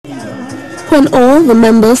When all the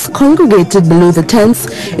members congregated below the tents,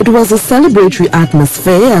 it was a celebratory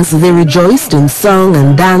atmosphere as they rejoiced in song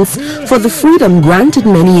and dance for the freedom granted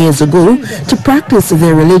many years ago to practice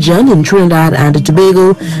their religion in Trinidad and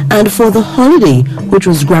Tobago, and for the holiday which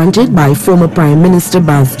was granted by former Prime Minister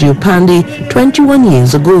Basdio Pandey 21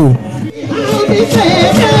 years ago.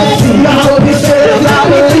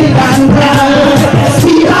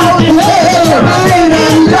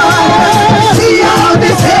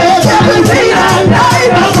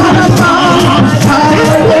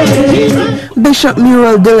 Bishop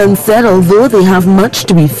Muriel Dillon said although they have much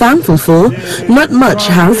to be thankful for, not much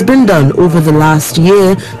has been done over the last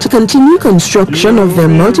year to continue construction of their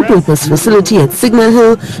multipurpose facility at Signal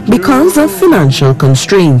Hill because of financial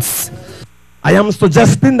constraints. I am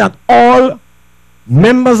suggesting that all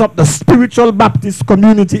members of the spiritual Baptist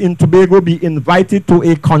community in Tobago be invited to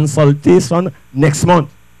a consultation next month,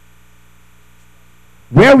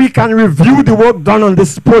 where we can review the work done on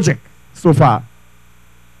this project so far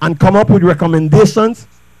and come up with recommendations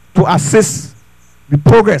to assist the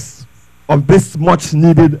progress of this much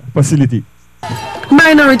needed facility.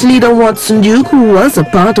 Minority Leader Watson Duke, who was a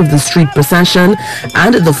part of the street procession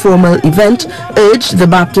and the formal event, urged the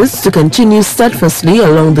Baptists to continue steadfastly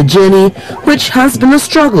along the journey, which has been a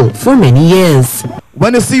struggle for many years.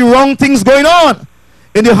 When you see wrong things going on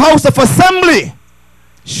in the House of Assembly,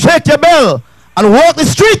 shake your bell and walk the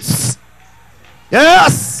streets.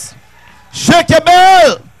 Yes, shake your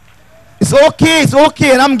bell. It's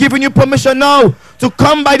okay, and I'm giving you permission now to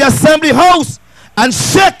come by the Assembly House and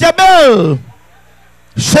shake your bell.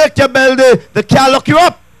 Shake your bell, they can't lock you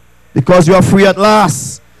up because you are free at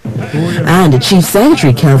last. And Chief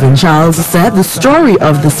Secretary Kelvin Charles said the story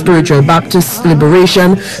of the spiritual Baptist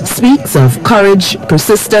liberation speaks of courage,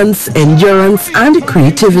 persistence, endurance, and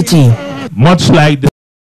creativity. Much like the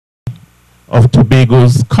of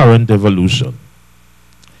Tobago's current evolution.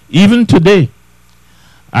 Even today,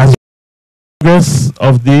 as progress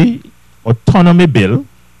of the autonomy bill,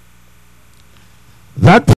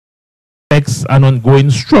 that reflects an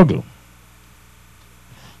ongoing struggle,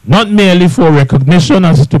 not merely for recognition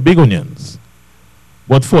as Tobagonians,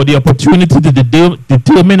 but for the opportunity to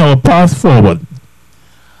determine our path forward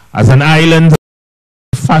as an island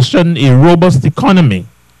that fashion a robust economy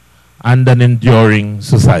and an enduring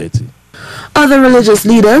society. Other religious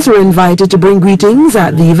leaders were invited to bring greetings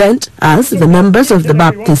at the event, as the members of the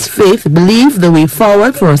Baptist faith believe the way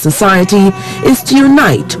forward for a society is to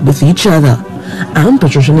unite with each other. I'm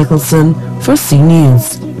Patricia Nicholson for C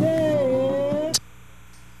News.